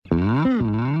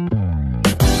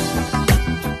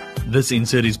This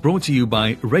insert is brought to you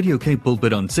by Radio Cape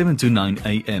Pulpit on 7 to 9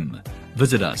 a.m.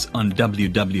 Visit us on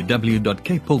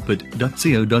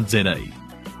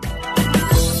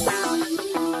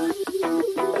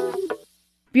www.capepulpit.co.za.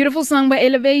 Beautiful song by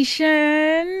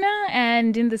Elevation.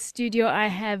 And in the studio, I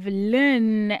have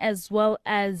Lynn as well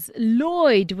as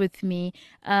Lloyd with me.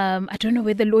 I don't know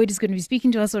whether Lloyd is going to be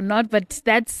speaking to us or not, but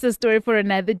that's a story for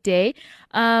another day.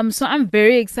 So I'm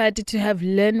very excited to have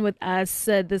Lynn with us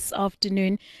this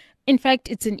afternoon. In fact,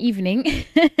 it's an evening,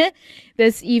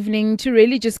 this evening, to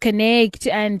really just connect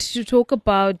and to talk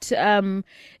about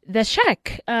The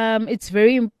Shack. It's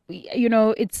very,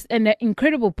 it's an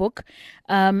incredible book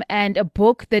and a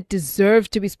book that deserves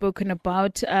to be spoken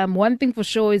about. One thing for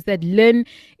sure is that Lynn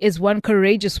is one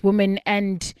courageous woman,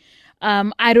 and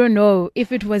I don't know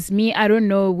if it was me. I don't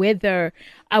know whether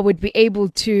I would be able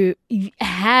to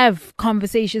have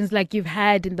conversations like you've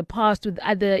had in the past with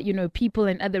other, people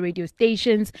and other radio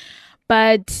stations.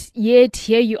 But yet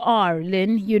here you are,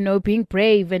 Lynn, being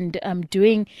brave and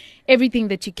doing everything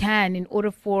that you can in order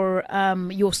for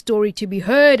your story to be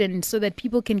heard, and so that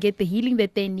people can get the healing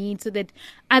that they need, so that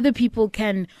other people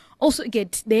can also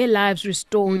get their lives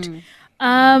restored.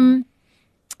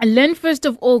 Lynn, first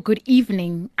of all, good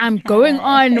evening. I'm going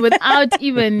on without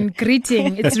even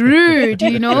greeting. It's rude,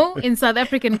 in South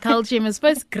African culture. You must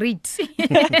first greet.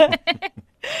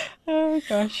 Oh,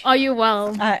 gosh. Are you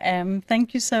well? I am.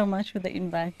 Thank you so much for the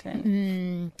invite.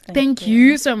 Thank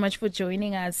you so much for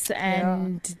joining us.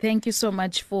 And thank you so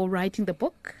much for writing the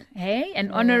book,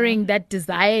 and honoring that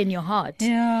desire in your heart.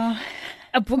 Yeah.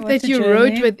 A book that you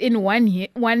wrote within one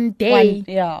day.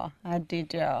 I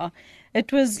did,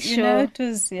 It was,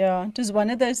 it was one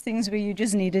of those things where you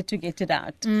just needed to get it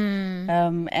out.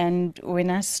 And when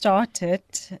I started,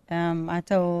 I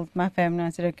told my family, I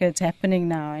said, okay, it's happening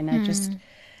now. And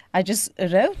I just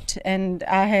wrote, and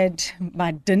I had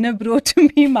my dinner brought to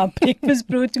me, my breakfast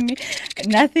brought to me,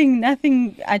 nothing.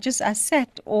 I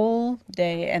sat all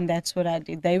day, and that's what I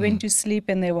did. They went to sleep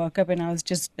and they woke up, and I was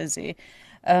just busy.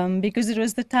 Because it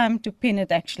was the time to pin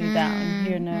it actually down,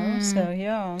 So,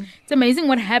 yeah. It's amazing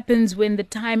what happens when the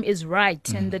time is right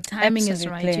and the timing is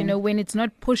right, when it's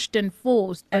not pushed and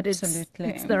forced, but it's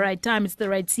the right time, it's the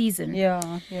right season. Yeah.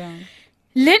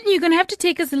 Lynn, you're going to have to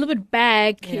take us a little bit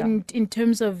back in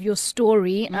terms of your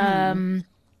story.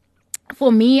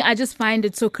 For me, I just find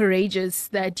it so courageous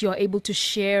that you're able to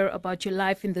share about your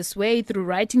life in this way through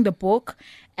writing the book.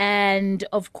 And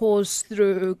of course,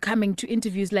 through coming to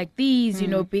interviews like these,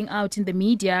 being out in the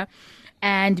media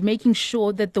and making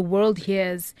sure that the world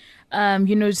hears,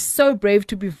 so brave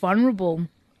to be vulnerable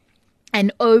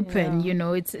and open,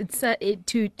 it's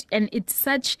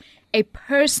such a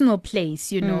personal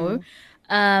place,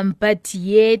 but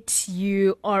yet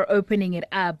you are opening it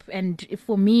up. And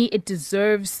for me, it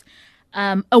deserves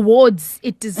awards.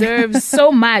 It deserves so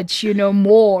much,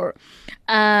 more.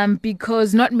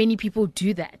 Because not many people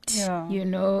do that.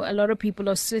 A lot of people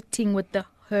are sitting with the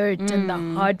hurt and the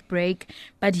heartbreak,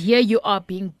 but here you are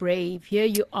being brave. Here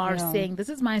you are saying, this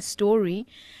is my story,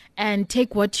 and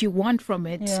take what you want from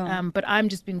it. But I'm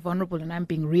just being vulnerable and I'm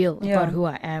being real about who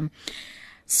I am.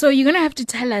 So you're going to have to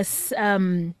tell us,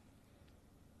 go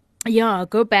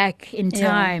back in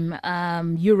time.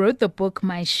 You wrote the book,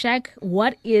 My Shack.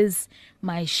 What is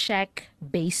My Shack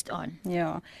based on?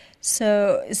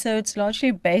 So it's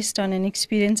largely based on an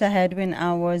experience I had when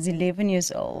I was 11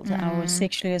 years old. I was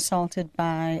sexually assaulted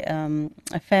by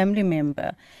a family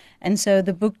member. And so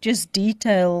the book just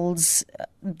details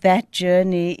that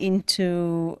journey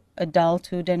into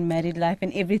adulthood and married life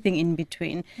and everything in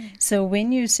between. So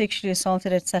when you're sexually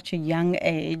assaulted at such a young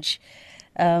age,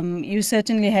 you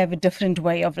certainly have a different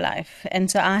way of life.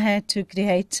 And so I had to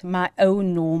create my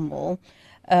own normal.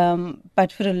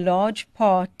 But for a large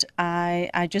part,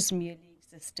 I just merely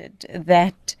existed.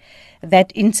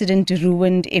 That incident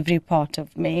ruined every part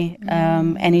of me.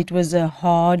 And it was a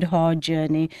hard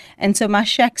journey. And so my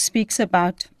shack speaks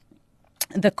about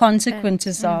the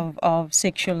consequences of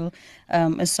sexual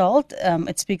assault.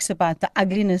 It speaks about the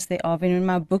ugliness thereof. And in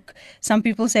my book, some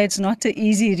people say it's not an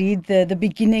easy read, the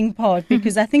beginning part,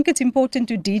 because I think it's important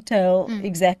to detail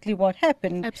exactly what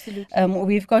happened. Absolutely.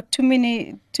 We've got too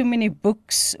many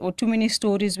books or too many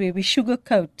stories where we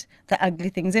sugarcoat the ugly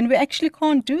things, and we actually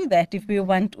can't do that if we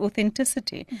want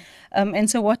authenticity. And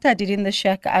so what I did in the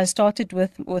shack, I started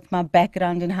with my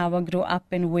background and how I grew up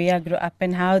and where I grew up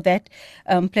and how that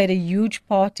played a huge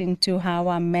part into how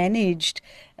I managed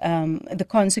the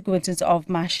consequences of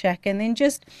my shack, and then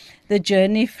just the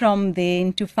journey from there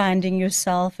into finding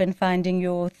yourself and finding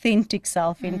your authentic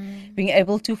self and being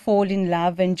able to fall in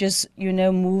love and just,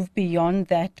 move beyond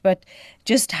that. But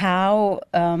just how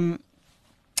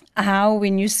how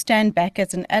when you stand back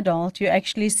as an adult, you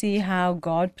actually see how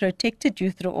God protected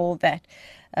you through all that.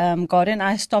 God and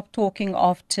I stopped talking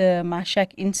after my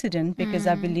shack incident because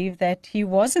I believe that he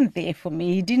wasn't there for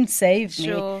me. He didn't save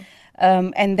Sure. me.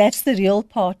 And that's the real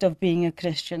part of being a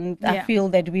Christian. I Yeah. feel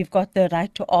that we've got the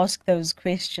right to ask those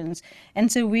questions.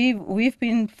 And so we've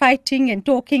been fighting and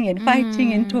talking and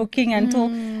fighting and talking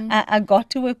until I got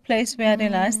to a place where I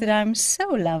realized that I'm so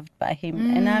loved by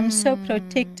him and I'm so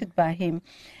protected by him.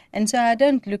 And so I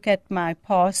don't look at my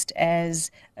past as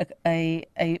a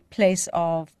place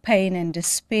of pain and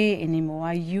despair anymore.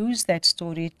 I use that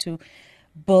story to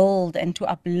build and to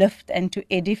uplift and to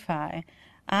edify.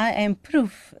 I am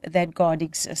proof that God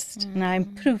exists, and I'm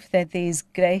proof that there is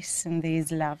grace and there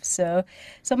is love. So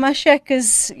my shack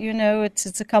is,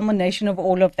 it's a combination of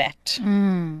all of that.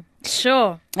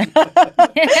 Sure.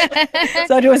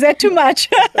 So was that too much?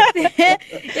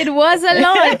 It was a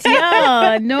lot.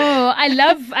 Yeah. No, I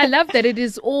love that it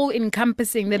is all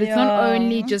encompassing, that it's not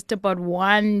only just about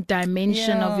one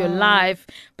dimension of your life,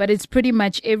 but it's pretty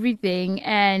much everything.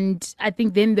 And I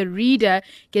think then the reader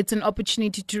gets an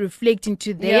opportunity to reflect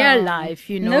into their life,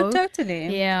 No,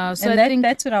 totally. Yeah. So and I think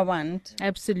that's what I want.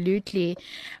 absolutely.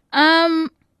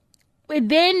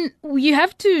 Then you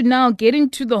have to now get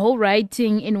into the whole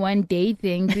writing in one day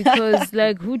thing, because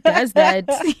like, who does that?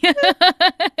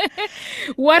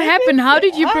 What happened? How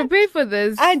did you prepare for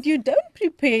this? And you don't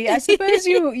prepare. I suppose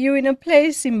you're in a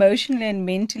place emotionally and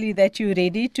mentally that you're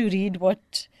ready to read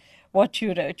what you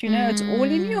wrote. It's all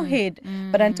in your head.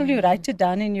 But until you write it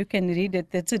down and you can read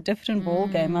it, that's a different ball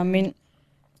game. I mean,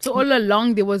 So all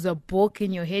along there was a book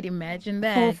in your head. Imagine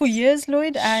that. for years,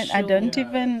 Lloyd, I don't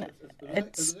even.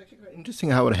 It's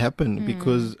interesting how it happened,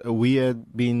 because we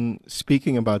had been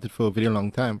speaking about it for a very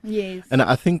long time. Yes. And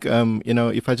I think,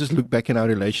 if I just look back in our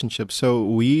relationship, so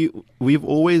we've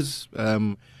always,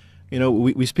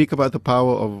 we speak about the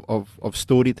power of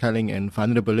storytelling and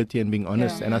vulnerability and being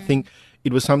honest. And I think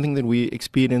it was something that we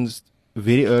experienced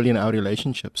very early in our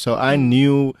relationship. So I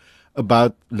knew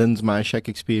about Lynn's My Shack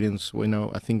experience,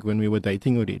 I think when we were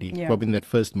dating already, probably in that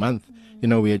first month,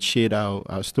 we had shared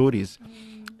our stories.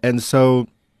 And so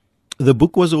the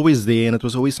book was always there, and it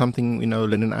was always something,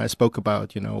 Lynn and I spoke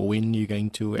about, when you're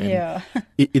going to. And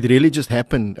it really just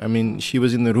happened. I mean, she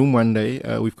was in the room one day.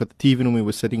 We've got the TV room we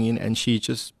were sitting in, and she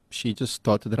just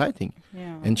started writing.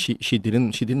 Yeah. And she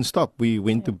didn't stop. We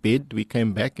went to bed, we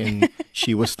came back, and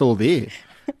she was still there.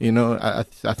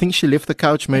 I think she left the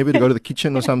couch maybe to go to the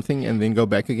kitchen or something and then go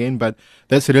back again. But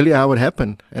that's really how it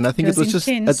happened. And I think it was just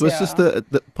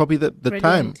probably the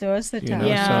time. It was the time.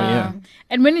 Yeah.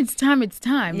 And when it's time, it's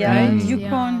time. Yeah. Right? You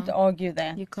can't argue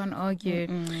that. You can't argue.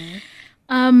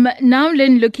 Now,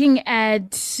 Lynn, looking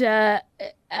at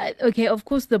of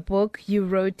course, the book, you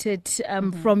wrote it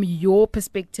from your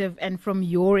perspective and from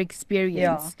your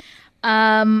experience.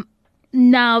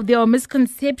 Now, there are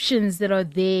misconceptions that are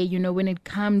there, when it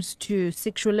comes to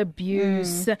sexual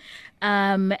abuse.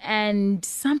 And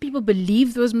some people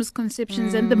believe those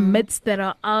misconceptions and the myths that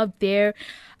are out there.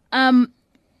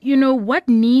 What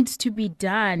needs to be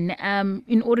done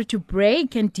in order to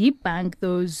break and debunk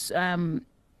those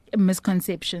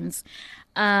misconceptions?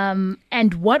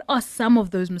 And what are some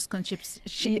of those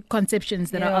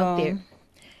misconceptions that are out there?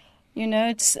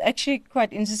 It's actually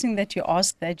quite interesting that you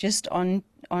asked that. Just on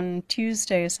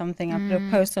Tuesday or something, I put a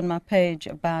post on my page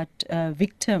about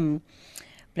victim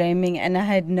blaming, and I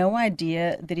had no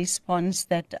idea the response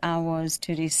that I was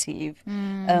to receive.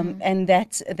 And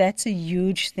that's a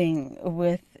huge thing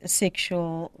with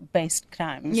sexual-based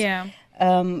crimes. Yeah.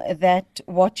 That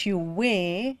what you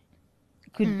wear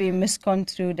could be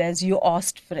misconstrued as you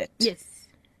asked for it. Yes.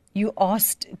 You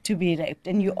asked to be raped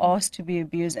and you asked to be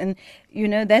abused. And,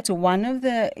 that's one of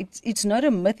it's not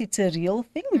a myth, it's a real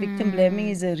thing. Victim blaming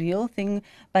is a real thing.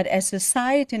 But as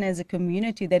society and as a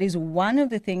community, that is one of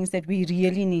the things that we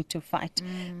really need to fight.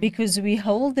 Because we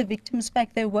hold the victims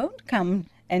back. They won't come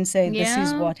and say, this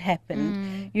is what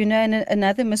happened. And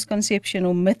another misconception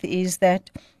or myth is that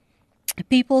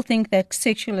people think that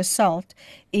sexual assault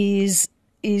is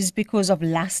because of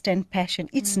lust and passion.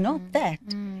 It's not that.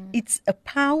 It's a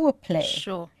power play.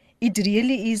 Sure. It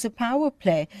really is a power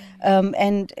play.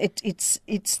 And it's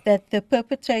that the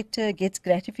perpetrator gets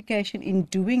gratification in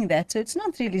doing that. So it's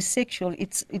not really sexual,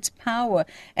 it's power.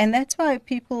 And that's why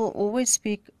people always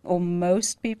speak, or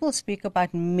most people speak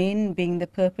about men being the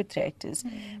perpetrators.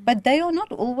 But they are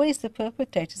not always the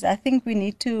perpetrators. I think we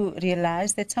need to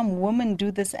realize that some women do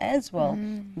this as well.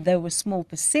 Though a small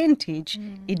percentage,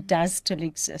 it does still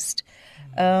exist.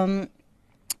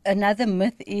 Another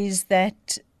myth is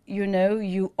that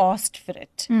you asked for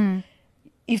it.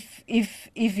 if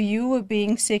you were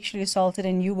being sexually assaulted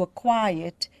and you were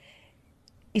quiet,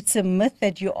 it's a myth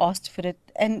that you asked for it,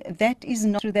 and that is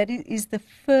not true. That is the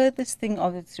furthest thing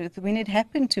of the truth. When it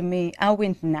happened to me, I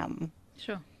went numb.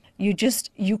 Sure. You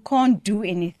can't do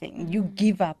anything. You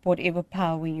give up whatever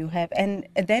power you have, and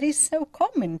that is so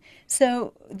common.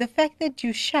 So the fact that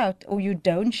you shout or you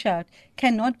don't shout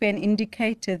cannot be an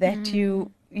indicator that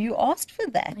you asked for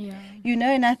that. Yeah.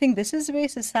 And I think this is where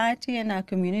society and our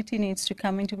community needs to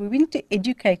come into. We need to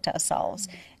educate ourselves,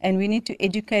 and we need to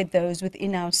educate those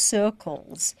within our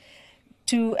circles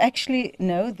to actually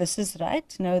know this is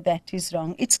right, no, that is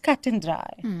wrong. It's cut and dry.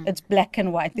 It's black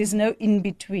and white. There's no in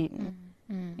between.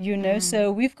 So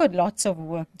we've got lots of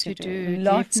work to do.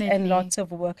 Lots definitely. and lots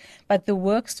of work. But the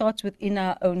work starts within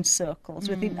our own circles,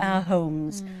 within our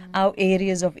homes, our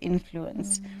areas of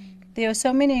influence. There are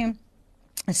so many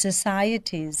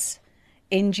societies,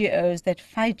 NGOs that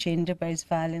fight gender-based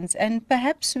violence, and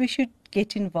perhaps we should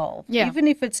get involved, even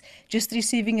if it's just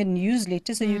receiving a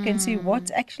newsletter so you can see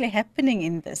what's actually happening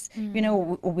in this.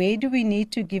 Where do we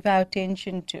need to give our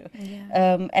attention to?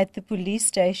 At the police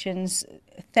stations,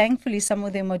 thankfully some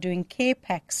of them are doing care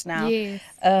packs now. Yes.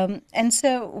 And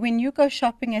so when you go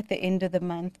shopping at the end of the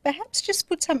month, perhaps just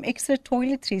put some extra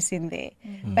toiletries in there.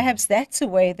 Perhaps that's a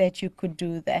way that you could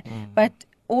do that. But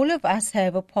all of us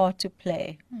have a part to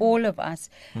play. All of us.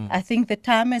 I think the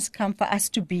time has come for us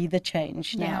to be the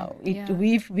change now.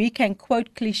 We can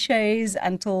quote cliches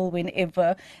until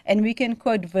whenever, and we can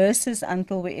quote verses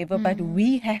until wherever, but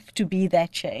we have to be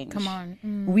that change. Come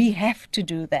on. We have to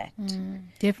do that.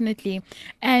 Definitely.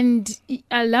 And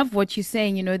I love what you're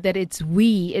saying, that it's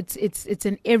we, it's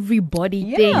an everybody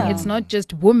thing. It's not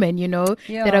just women,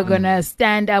 that are going to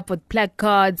stand up with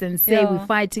placards and say we're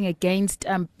fighting against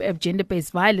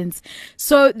gender-based violence.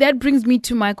 So that brings me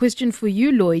to my question for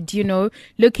you, Lloyd.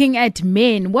 Looking at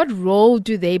men, what role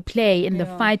do they play in the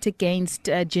fight against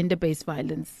gender-based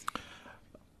violence?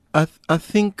 I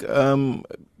think for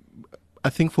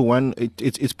one,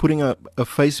 it's putting a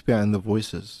face behind the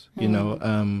voices.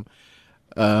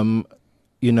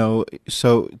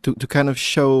 So to kind of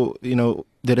show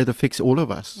that it affects all of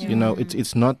us.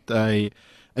 It's not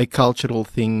a cultural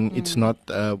thing. It's not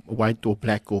white or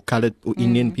black or colored or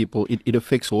Indian people. It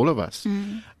affects all of us.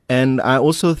 And I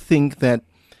also think that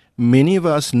many of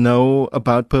us know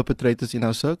about perpetrators in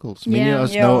our circles. Many of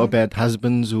us know about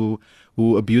husbands who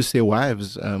abuse their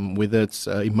wives, whether it's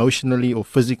emotionally or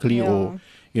physically or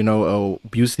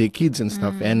abuse their kids and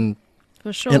stuff. And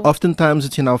for sure. And oftentimes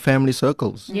it's in our family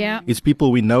circles. It's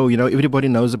people we know. Everybody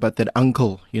knows about that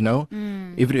uncle. He's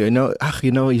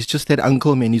just that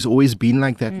uncle, man. He's always been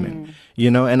like that, man.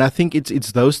 And I think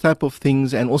it's those type of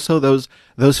things, and also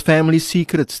those family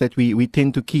secrets that we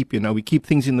tend to keep. We keep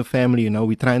things in the family.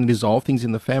 We try and resolve things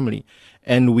in the family,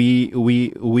 and we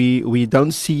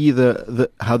don't see the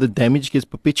how the damage gets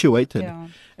perpetuated,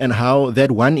 and how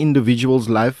that one individual's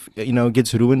life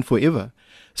gets ruined forever.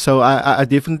 So I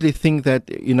definitely think that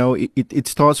it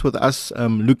starts with us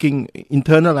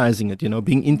internalizing it,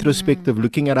 being introspective,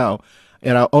 looking at our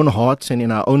own hearts and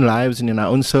in our own lives and in our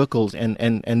own circles,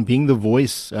 and being the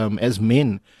voice as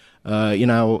men in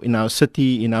our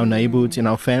city, in our neighborhoods, in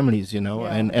our families, and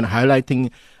highlighting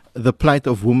the plight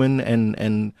of women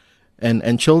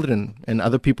and children and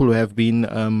other people who have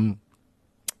been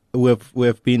who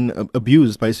have been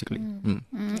abused, basically.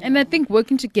 And I think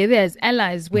working together as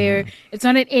allies, where it's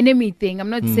not an enemy thing. I'm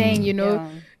not saying,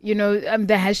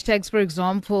 the hashtags, for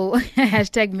example,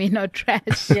 hashtag men are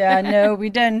trash. No, we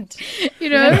don't. We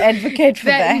don't advocate for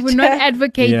that. We're not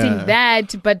advocating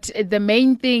that, but the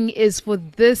main thing is for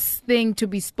this thing to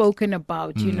be spoken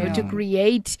about. To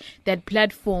create that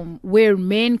platform where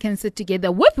men can sit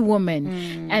together with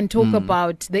women and talk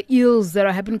about the ills that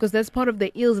are happening, because that's part of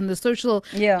the ills and the social,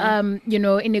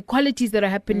 inequalities that are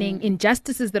happening,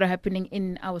 injustices that are happening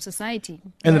in our society.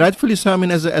 And rightfully so. I mean,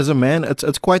 as a man,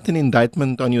 it's quite an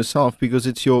indictment on yourself, because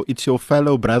it's your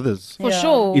fellow brothers. For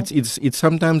sure. It's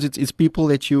sometimes it's people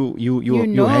that you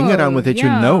hang around with, that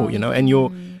and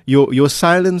your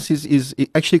silence is it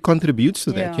actually contributes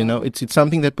to that. It's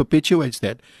something that perpetuates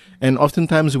that. And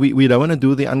oftentimes we don't want to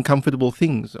do the uncomfortable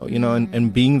things,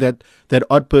 and being that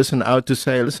odd person out to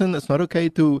say, listen, it's not okay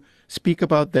to speak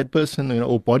about that person,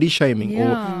 or body shaming,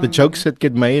 or the jokes that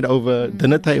get made over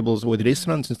dinner tables or the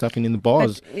restaurants and stuff, and in the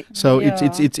bars. It's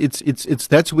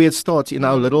that's where it starts, in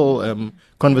our little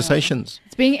conversations.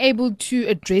 It's being able to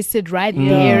address it right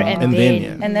there and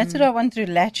then. And that's what I want to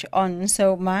latch on.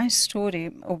 So my story,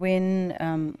 when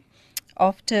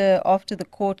after the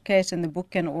court case and the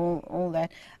book and all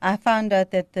that, I found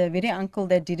out that the very uncle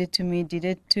that did it to me did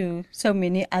it to so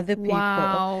many other people.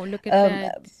 Wow, look at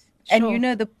that. And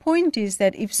the point is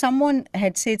that if someone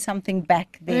had said something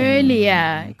back then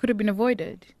earlier, it could have been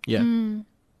avoided. Yeah.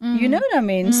 you know what I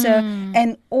mean? So,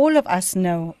 and all of us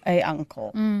know a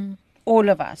uncle. All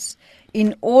of us.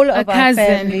 In all of our cousin.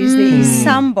 families, there is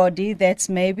somebody that's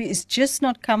maybe is just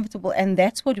not comfortable, and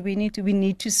that's what we need to. We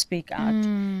need to speak out.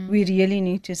 We really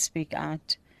need to speak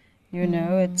out.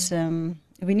 It's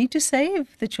we need to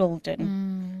save the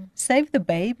children, save the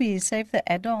babies, save the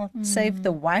adults, save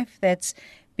the wife that's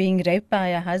being raped by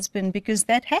a husband, because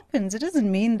that happens. It doesn't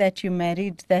mean that you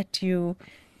married that you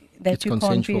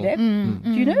can't be raped.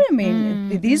 Do you know what I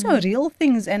mean? These are real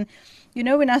things. And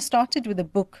when I started with the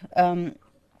book,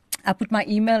 I put my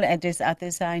email address out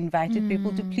there, so I invited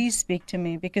people to please speak to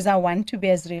me, because I want to be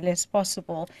as real as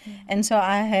possible. And so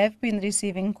I have been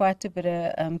receiving quite a bit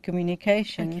of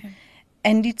communication,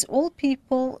 and it's all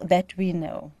people that we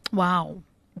know. Wow.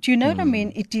 Do you know what I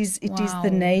mean? It is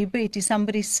the neighbor, it is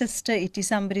somebody's sister, it is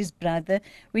somebody's brother.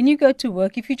 When you go to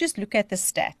work, if you just look at the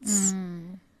stats,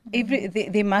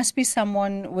 there must be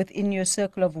someone within your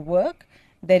circle of work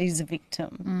that is a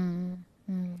victim.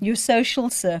 Your social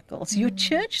circles, your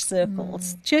church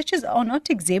circles. Churches are not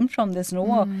exempt from this,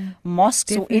 nor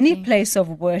mosques or any place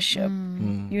of worship.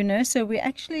 So we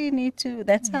actually need to,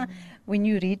 that's how, when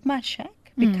you read my shack,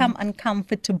 become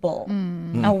uncomfortable.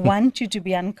 I want you to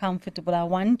be uncomfortable. I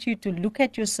want you to look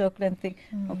at your circle and think,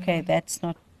 okay, that's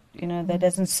not, that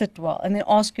doesn't sit well. And then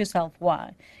ask yourself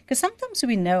why. Because sometimes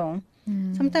we know,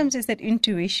 sometimes it's that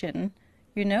intuition,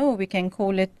 we can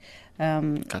call it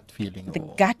gut feeling.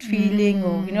 Gut feeling,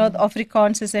 or the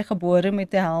Afrikaans sê gebore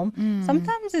met 'n helm.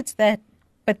 Sometimes it's that,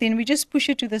 but then we just push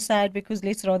it to the side, because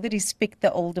let's rather respect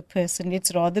the older person.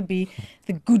 Let's rather be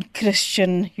the good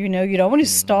Christian. You don't want to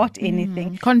start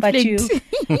anything. Conflict. But you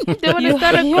don't want to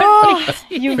start a conflict.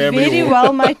 You very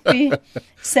well might be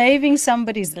saving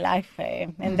somebody's life,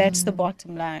 and that's the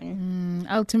bottom line.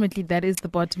 Ultimately, that is the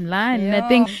bottom line. And I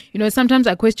think, sometimes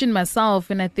I question myself,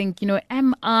 and I think,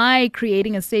 am I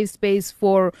creating a safe space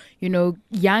for,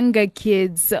 younger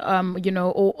kids,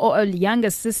 or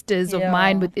younger sisters of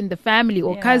mine within the family,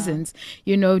 or cousins?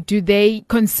 Do they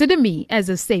consider me as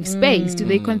a safe space? Do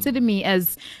they consider me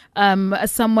as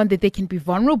someone that they can be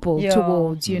vulnerable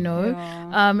towards,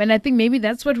 and I think maybe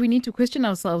that's what we need to question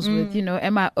ourselves with,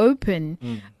 am I open,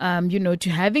 to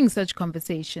having such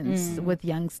conversations with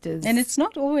youngsters? And it's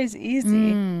not always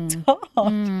easy. It's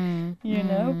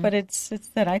hard, but it's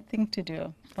the right thing to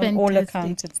do. On all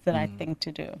accounts, it's the right thing to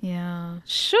do. Yeah,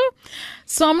 sure.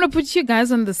 So I'm going to put you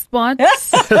guys on the spot.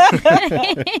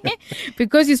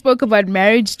 Because you spoke about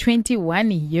marriage, 21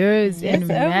 years in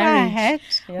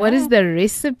marriage. What is the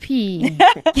recipe?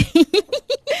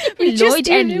 Lloyd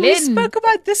and Lynn. We spoke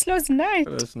about this last night.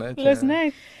 Last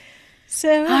night.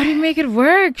 So how do you make it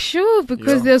work? Sure,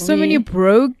 because there's so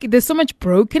much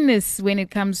brokenness when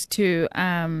it comes to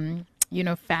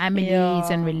families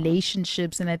and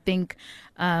relationships, and I think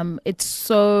it's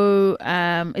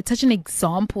such an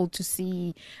example to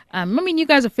see. You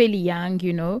guys are fairly young,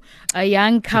 a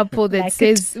young couple that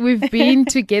says we've been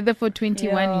together for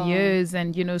 21 years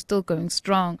and still going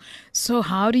strong. So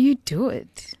how do you do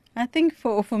it? I think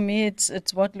for me,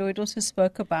 it's what Lloyd also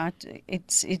spoke about.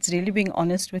 It's really being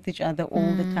honest with each other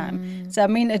all the time. So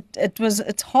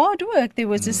it's hard work. There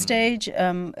was a stage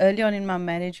early on in my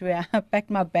marriage where I packed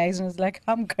my bags and was like,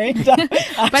 I'm going down.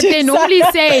 But they normally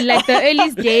say, like the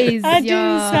earliest days, I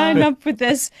didn't sign up for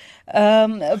this.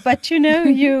 But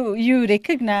you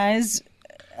recognize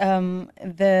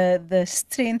the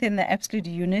strength and the absolute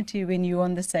unity when you're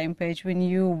on the same page, when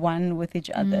you're one with each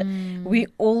other. We're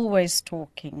always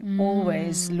talking,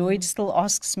 always. Lloyd still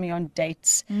asks me on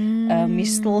dates. He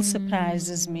still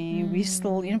surprises me. We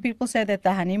still, people say that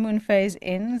the honeymoon phase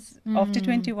ends after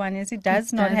 21 years. It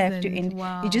does not have to end.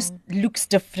 Wow. It just looks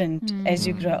different as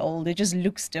you grow older. It just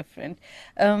looks different.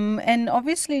 And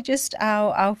obviously just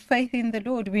our faith in the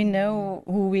Lord. We know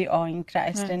who we are in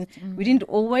Christ. And we didn't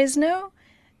always know.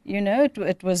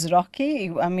 It was rocky.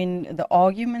 The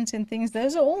arguments and things,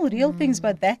 those are all real things,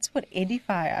 but that's what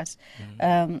edify us.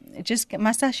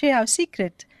 Must I share our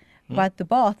secret about the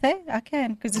bath, I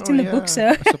can, because it's in the book, so.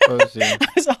 I suppose, yeah. I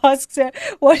was asked, so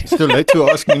what? It's too late to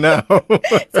ask me now.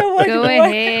 So Go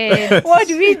ahead. What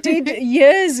we did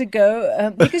years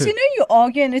ago, because, you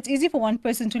argue and it's easy for one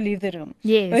person to leave the room.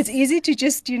 Yes. It's easy to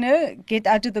just, get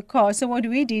out of the car. So what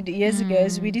we did years ago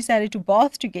is we decided to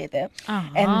bath together.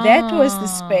 And that was the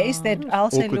space that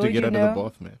I'll say, Awkward Lord, to get out of the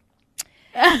bath, man.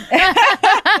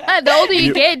 The older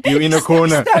you get, you're in a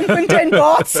corner. I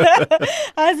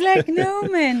was like, no,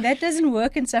 man, that doesn't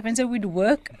work and stuff. And so we'd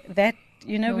work that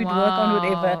we'd work on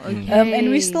whatever. Okay. And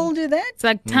we still do that. It's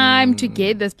like time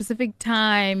together, specific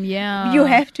time. Yeah. You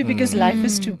have to, because life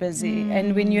is too busy.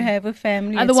 And when you have a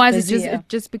family, Otherwise, it's busier. it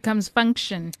just becomes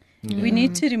function. We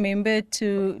need to remember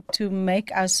to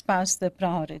make our spouse the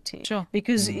priority. Sure.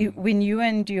 Because when you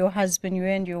and your husband, you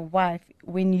and your wife,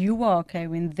 when you are okay,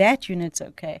 when that unit's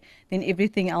okay, then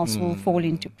everything else will fall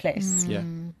into place. Yeah.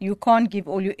 You can't give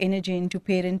all your energy into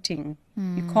parenting.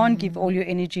 You can't give all your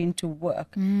energy into work.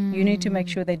 You need to make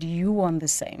sure that you're on the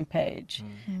same page.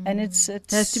 And it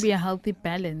has to be a healtty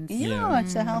balance. Yeah,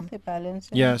 it's a healthy balance.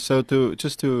 Yeah, so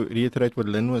just to reiterate what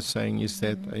Lynn was saying is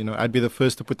that I'd be the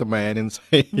first to put up my hand and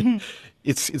say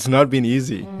it's not been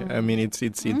easy. I mean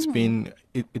it's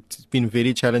been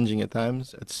very challenging at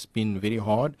times. It's been very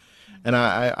hard, and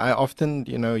I often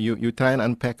you try and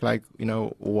unpack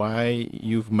why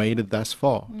you've made it thus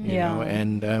far. You know,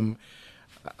 and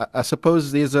I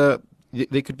suppose there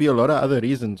could be a lot of other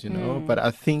reasons, but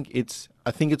I think it's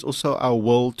also our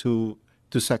will to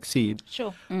succeed.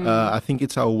 Sure. I think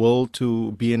it's our will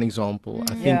to be an example.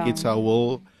 I think it's our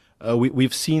will.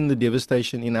 We've seen the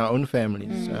devastation in our own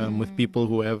families with people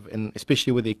who have, and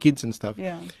especially with their kids and stuff.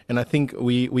 Yeah. And I think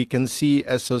we can see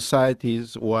as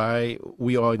societies why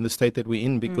we are in the state that we're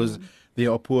in, because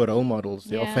there are poor role models.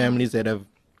 There are families that have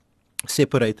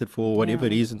separated for whatever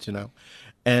reasons,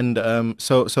 And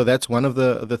so that's one of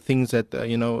the things that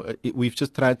we've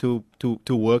just tried to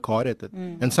work hard at it.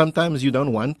 And sometimes you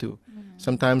don't want to.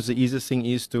 Sometimes the easiest thing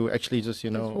is to actually just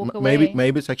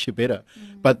maybe it's actually better.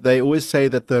 But they always say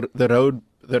that the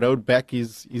road back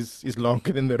is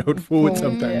longer than the road forward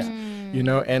sometimes.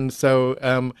 And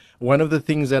so one of the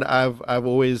things that I've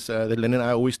always that Lynn and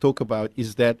I always talk about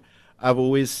is that I've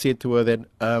always said to her that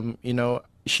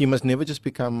she must never just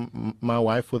become my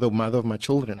wife or the mother of my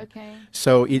children. Okay.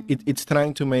 So it's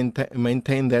trying to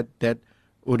maintain that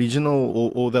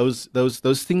original or those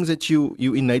things that you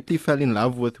innately fell in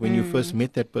love with when you first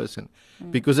met that person,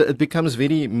 because it becomes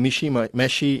very mashy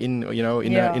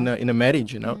in a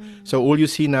marriage. So all you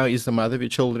see now is the mother of your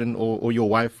children or your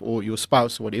wife or your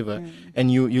spouse or whatever,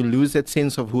 and you lose that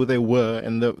sense of who they were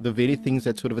and the very things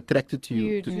that sort of attracted to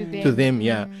you to them.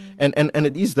 And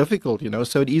it is difficult,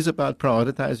 so it is about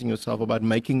prioritizing yourself, about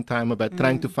making time, about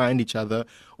trying to find each other,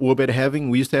 or about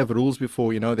we used to have rules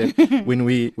before, that when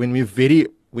we're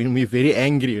very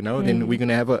angry, then we're going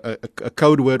to have a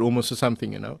code word almost or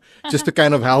something, just to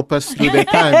kind of help us through that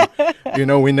time,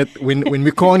 when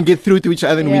we can't get through to each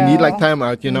other and we need time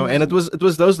out, and it was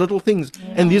those little things.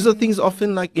 And these are things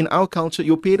often in our culture,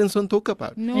 your parents don't talk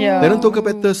about. No. They don't talk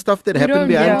about the stuff that happened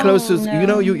behind closed doors.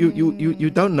 You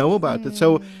don't know about it.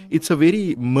 So it's a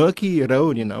very murky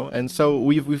road, and so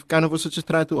we've kind of also just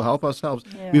tried to help ourselves.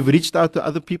 We've reached out to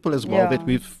other people as well that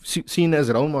we've seen as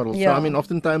role models. So I mean,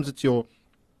 oftentimes it's your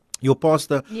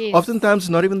pastor. Yes. Oftentimes,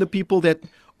 not even the people that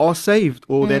are saved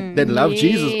or that love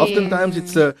Jesus. Oftentimes,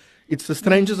 it's the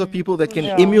strangers of people that can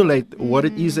emulate what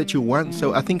it is that you want.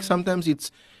 So I think sometimes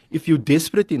if you're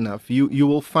desperate enough, you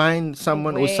will find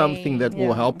someone or something that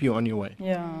will help you on your way.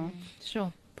 Yeah.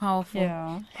 Sure. Powerful.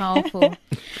 Yeah. Powerful.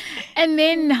 And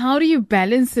then how do you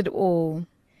balance it all?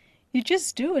 You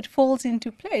just do. It falls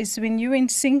into place. When you're in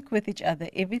sync with each other,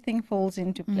 everything falls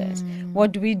into place.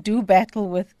 What we do battle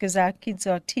with, because our kids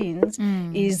are teens,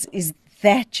 is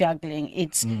that juggling.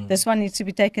 It's this one needs to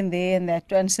be taken there and that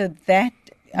one. So that,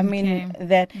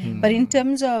 but in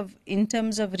terms of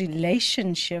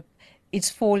relationship, it's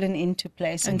fallen into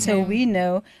place. And so we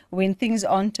know when things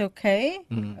aren't okay,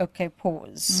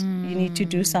 pause. You need to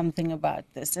do something about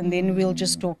this. And then we'll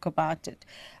just talk about it.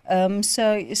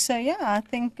 So I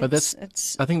think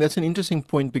I think that's an interesting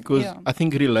point, because I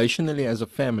think relationally as a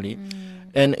family,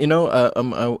 and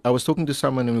I was talking to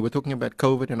someone and we were talking about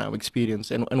COVID and our experience,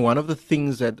 and one of the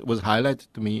things that was highlighted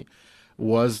to me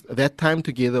was that time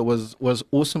together was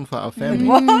awesome for our family.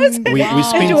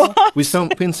 We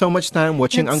spent so much time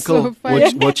watching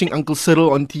watching Uncle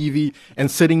Cyril on TV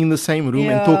and sitting in the same room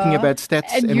and talking about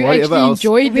stats and you whatever else.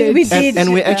 Enjoyed it. We did.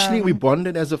 And we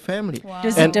bonded as a family. Wow.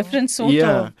 Just a different sort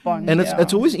of bond. And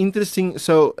it's always interesting.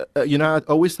 So I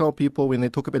always tell people when they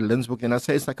talk about Lynn's book, and I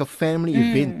say it's like a family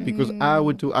event, because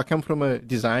I come from a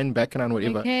design background,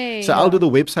 whatever. Okay. So I'll do the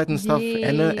website and stuff.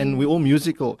 And we're all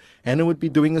musical. Anna would be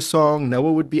doing a song.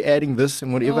 Noah would be adding this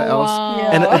and whatever else.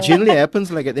 Wow. And it generally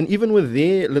happens like that. And even with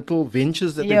their little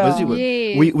ventures that they're busy with,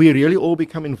 we really all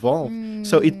become involved.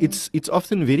 So it's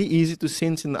often very easy to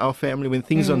sense in our family when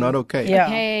things are not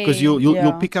okay. Because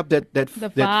you'll pick up that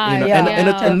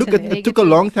and look, it took a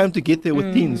long time to get there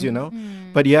with teens,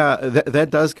 But that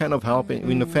does kind of help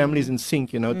when the family is in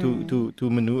sync, to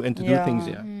maneuver and to do things.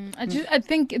 I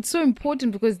think it's so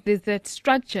important because there's that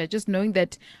structure, just knowing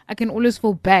that I can always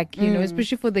fall back,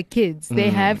 especially for the kids. They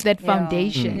have that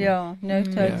foundation. Yeah, no,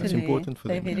 totally. Yeah, it's important for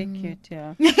They're them. very cute,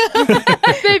 yeah.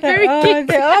 They're very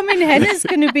cute. I mean, Hannah's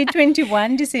going to be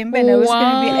 21 December and Noah's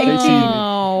going to be 18.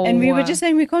 Wow. And we were just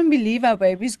saying we can't believe our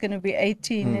baby's going to be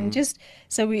 18. And just,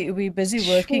 so we're busy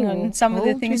working on some of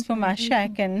the things for my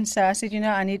shack. And so I said,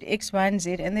 I need X, Y, and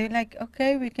Z. And they're like,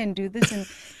 okay, we can do this. And,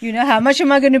 how much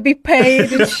am I going to be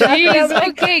paid? And Jeez,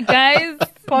 okay, guys.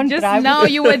 Just now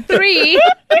you were 3.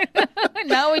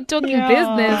 Now we're talking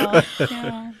business.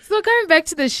 Yeah. So coming back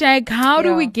to the shack, how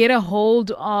do we get a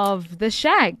hold of the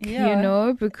shack?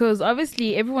 Yeah. Because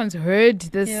obviously everyone's heard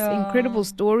this incredible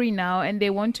story now and they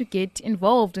want to get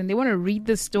involved and they want to read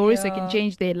the story so it can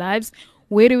change their lives.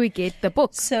 Where do we get the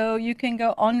book? So you can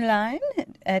go online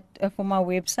for my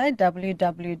website,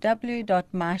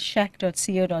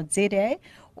 www.myshack.co.za,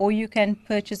 or you can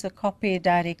purchase a copy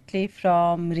directly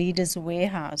from Reader's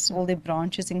Warehouse. All the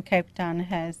branches in Cape Town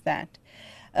has that.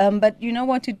 But you know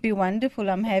what would be wonderful?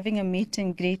 I'm having a meet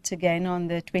and greet again on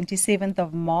the 27th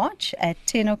of March at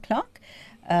 10 o'clock.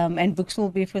 And books will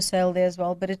be for sale there as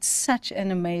well. But it's such an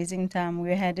amazing time.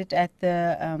 We had it at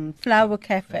the Flower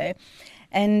Cafe.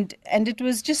 And it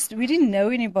was just, we didn't know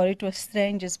anybody, it was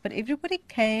strangers, but everybody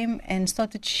came and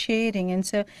started sharing. And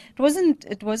so it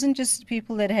wasn't just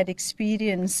people that had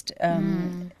experienced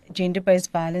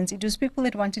gender-based violence. It was people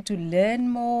that wanted to learn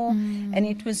more. And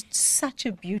it was such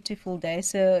a beautiful day.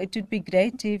 So it would be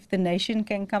great if the nation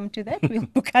can come to that. We'll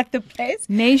book out the place.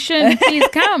 Nation, please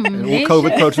come. And all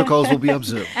COVID protocols will be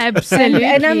observed. Absolutely.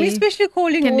 And I'm especially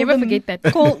calling Can all never the, forget that.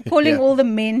 calling all the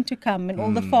men to come and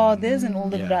all the fathers and all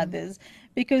the Yeah. brothers.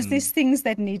 Because there's things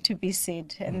that need to be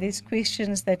said and there's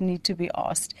questions that need to be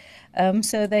asked.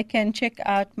 So they can check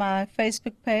out my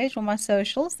Facebook page or my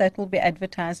socials. That will be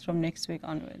advertised from next week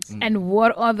onwards. And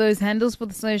what are those handles for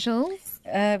the socials?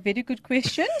 Very good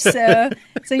question. So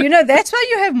that's why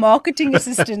you have marketing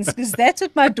assistants, because that's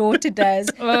what my daughter does.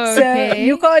 Okay. So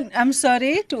you can't, I'm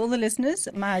sorry to all the listeners.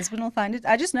 My husband will find it.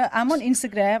 I just know I'm on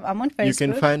Instagram. I'm on Facebook. You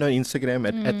can find her on Instagram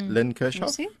at Lynn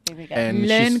Kerchhoff. See? There we go. And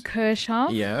Lynn she's-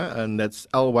 Kerchhoff. Yeah, and that's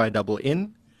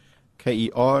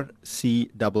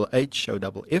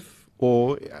LYNNKERCHHOFF.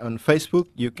 Or on Facebook,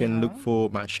 you can look for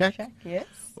My Shack. Yes.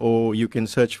 Or you can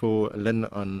search for Lynn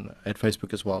at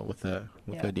Facebook as well with her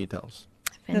details.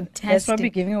 That's Fantastic. probably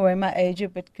giving away my age a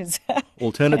bit because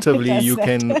Alternatively, That's you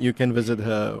that. can visit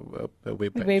her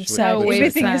webpage. website. Her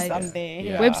Everything is website. on there.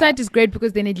 Yeah. Website is great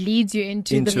because then it leads you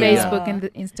into the Into- Facebook Yeah. and the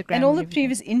Instagram. And all the everything.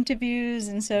 previous interviews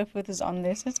and so forth is on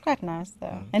there, so it's quite nice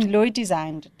though. And Lloyd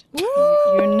designed it.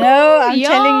 Ooh, I'm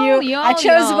telling you, y'all, I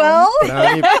chose y'all. well.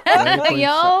 Brownie points.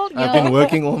 Y'all, I've been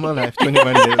working all my life,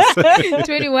 21 years.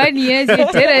 21 years,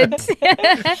 you did it.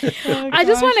 I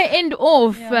just want to end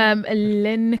off,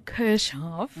 Lynn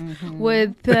Kerchhoff,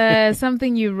 with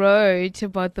something you wrote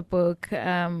about the book,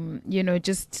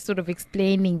 just sort of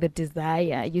explaining the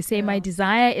desire. You say, my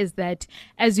desire is that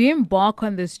as you embark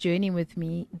on this journey with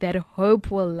me, that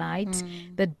hope will light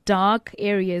the dark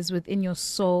areas within your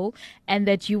soul and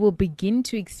that you will begin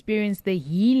to experience the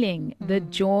healing, the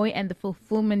joy, and the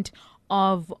fulfillment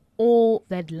of all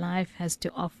that life has to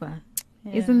offer.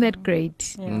 Isn't that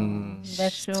great? Yeah,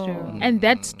 that's true. And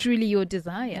that's truly your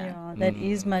desire. Yeah, that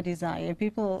is my desire.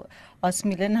 People ask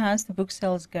me, Lynn, how's the book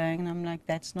sales going? And I'm like,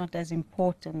 that's not as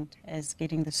important as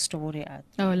getting the story out.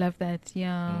 Oh, I love that.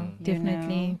 Yeah,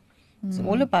 definitely. It's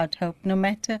all about hope. No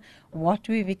matter what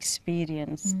we've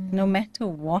experienced,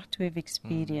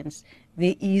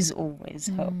 there is always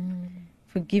hope.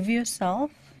 Forgive yourself,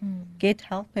 get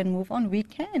help and move on. We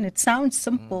can. It sounds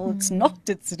simple. It's not.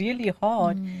 It's really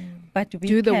hard. But we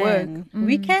Do the can. work.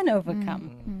 We can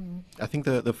overcome. I think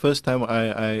the first time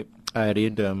I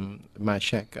read My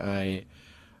Shack,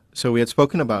 so we had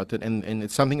spoken about it, and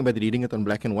it's something about reading it on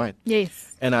black and white.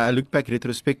 Yes. And I look back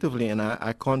retrospectively, and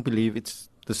I can't believe it's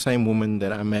the same woman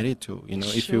that I'm married to.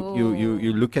 If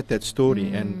you look at that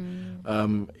story and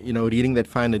reading that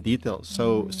finer details,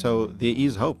 so there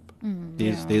is hope.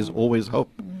 There's always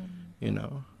hope.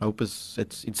 Hope is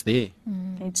it's there.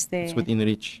 It's there. It's within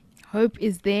reach. Hope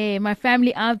is there. My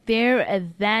family out there,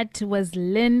 that was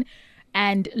Lynn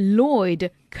and Lloyd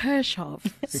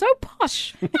Kerchhoff. So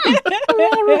posh.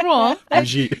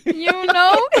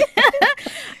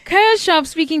 Kerchhoff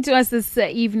speaking to us this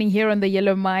evening here on the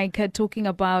Yellow Mic, talking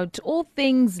about all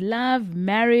things love,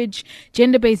 marriage,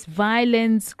 gender-based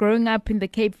violence, growing up in the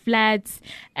Cape Flats,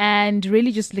 and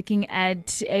really just looking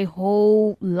at a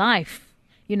whole life.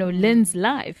 Lynn's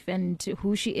life and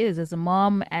who she is as a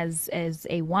mom, as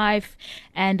a wife.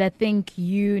 And I think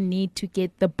you need to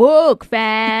get the book,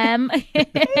 fam.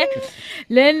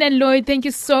 Lynn and Lloyd, thank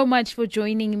you so much for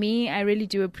joining me. I really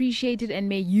do appreciate it. And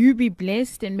may you be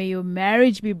blessed, and may your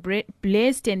marriage be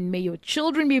blessed, and may your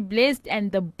children be blessed,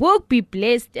 and the book be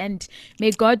blessed, and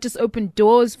may God just open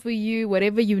doors for you,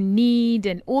 whatever you need,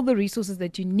 and all the resources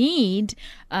that you need,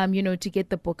 to get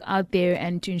the book out there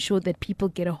and to ensure that people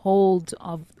get a hold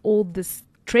of all this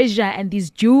treasure and these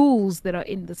jewels that are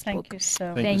in this book. Thank you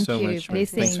so Thank you so much.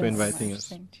 Blessings. Thanks for inviting us.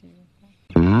 Thank you.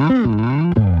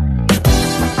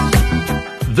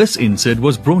 This insert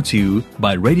was brought to you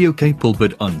by Radio K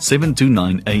Pulpit on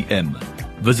 729 AM.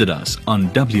 Visit us on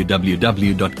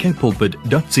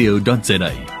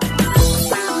www.kpulpit.co.za.